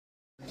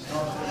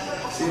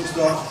Same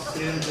stuff,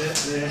 same bit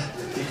there.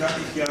 You got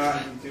it here,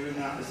 and you're doing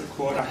that as the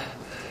quarter.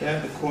 Yeah,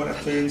 the quarter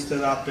turns to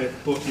that bit,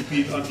 but you've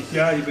been onto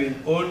here, you've been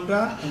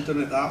under and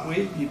done it that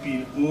way, you've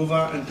been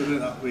over and done it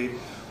that way.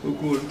 We're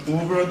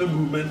going over on the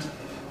movement,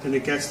 and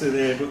it gets to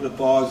there, but the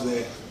bar's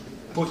there.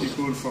 But you're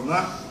going from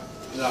that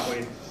to that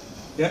way.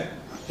 Yeah?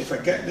 If I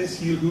get this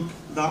heel hook,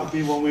 that would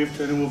be one way of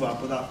turning over,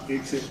 but that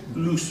makes it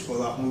loose for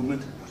that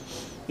movement.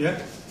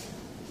 Yeah?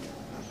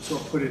 So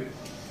put it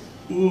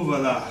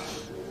over that.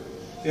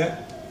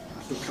 Yeah?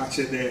 So catch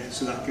it there,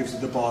 so that gives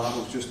it the bar that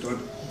was just done.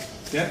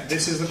 Yeah?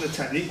 This isn't the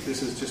technique,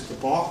 this is just the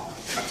bar.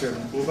 I turn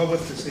over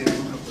with the same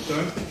hook up and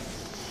down.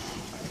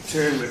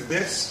 Turn with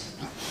this,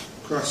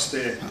 cross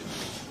there.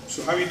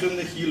 So how you done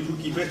the heel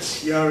hooky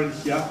bits here and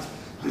here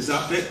is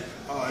that bit.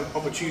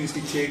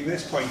 Opportunity to take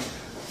this point.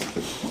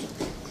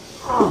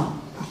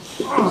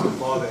 There's the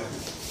bar there.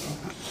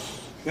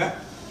 Yeah?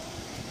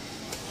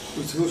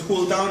 So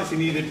hold down if you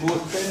needed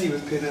both pin, you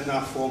would pin in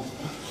that form.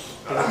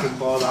 And you can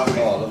bar that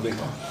way. Oh, lovely.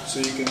 So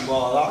you can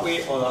bar that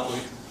way or that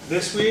way.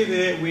 This way,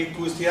 the weight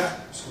goes to here,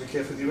 so be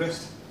careful with your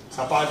wrist. Is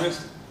that bad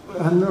wrist?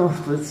 No,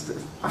 but it's...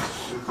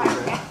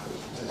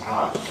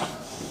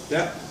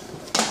 Yeah?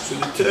 So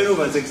the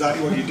turnover is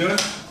exactly what you're doing.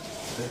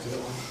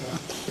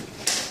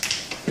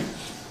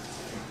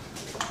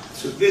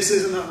 So this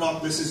isn't a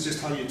lock, this is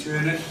just how you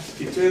turn it. If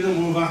you turn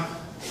them over,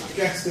 it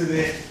gets to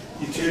there,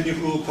 you turn your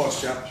whole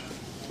posture.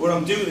 What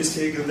I'm doing is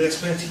taking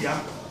this bit here,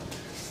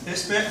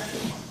 this bit,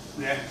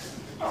 there.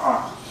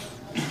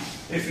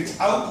 If it's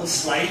out, it'll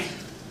slide.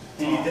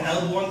 You need the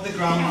elbow on the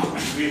ground,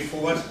 way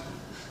forward.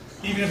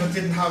 Even if I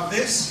didn't have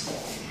this,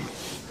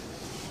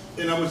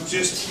 then I was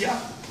just here.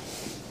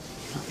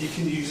 You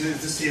can use it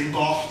as the same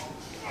bar.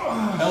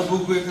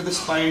 Elbow going to the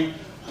spine,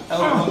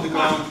 elbow on the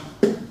ground,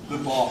 the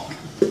bar.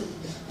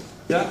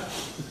 Yeah?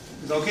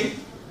 Is that okay?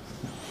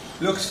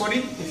 Looks funny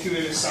if you're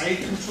in a side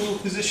control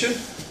position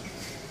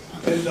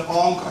and the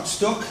arm got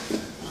stuck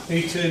and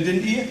he turned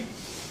into you.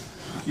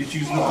 You'd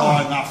use the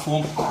bar in that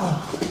form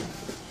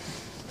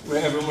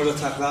where everyone would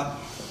attack that.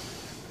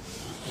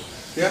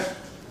 Yeah?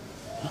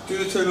 Do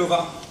the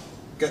turnover,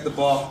 get the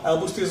bar,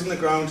 elbow stays on the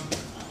ground,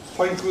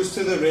 point goes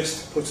to the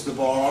wrist, puts the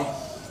bar on.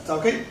 Is that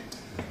okay?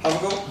 Have a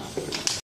go.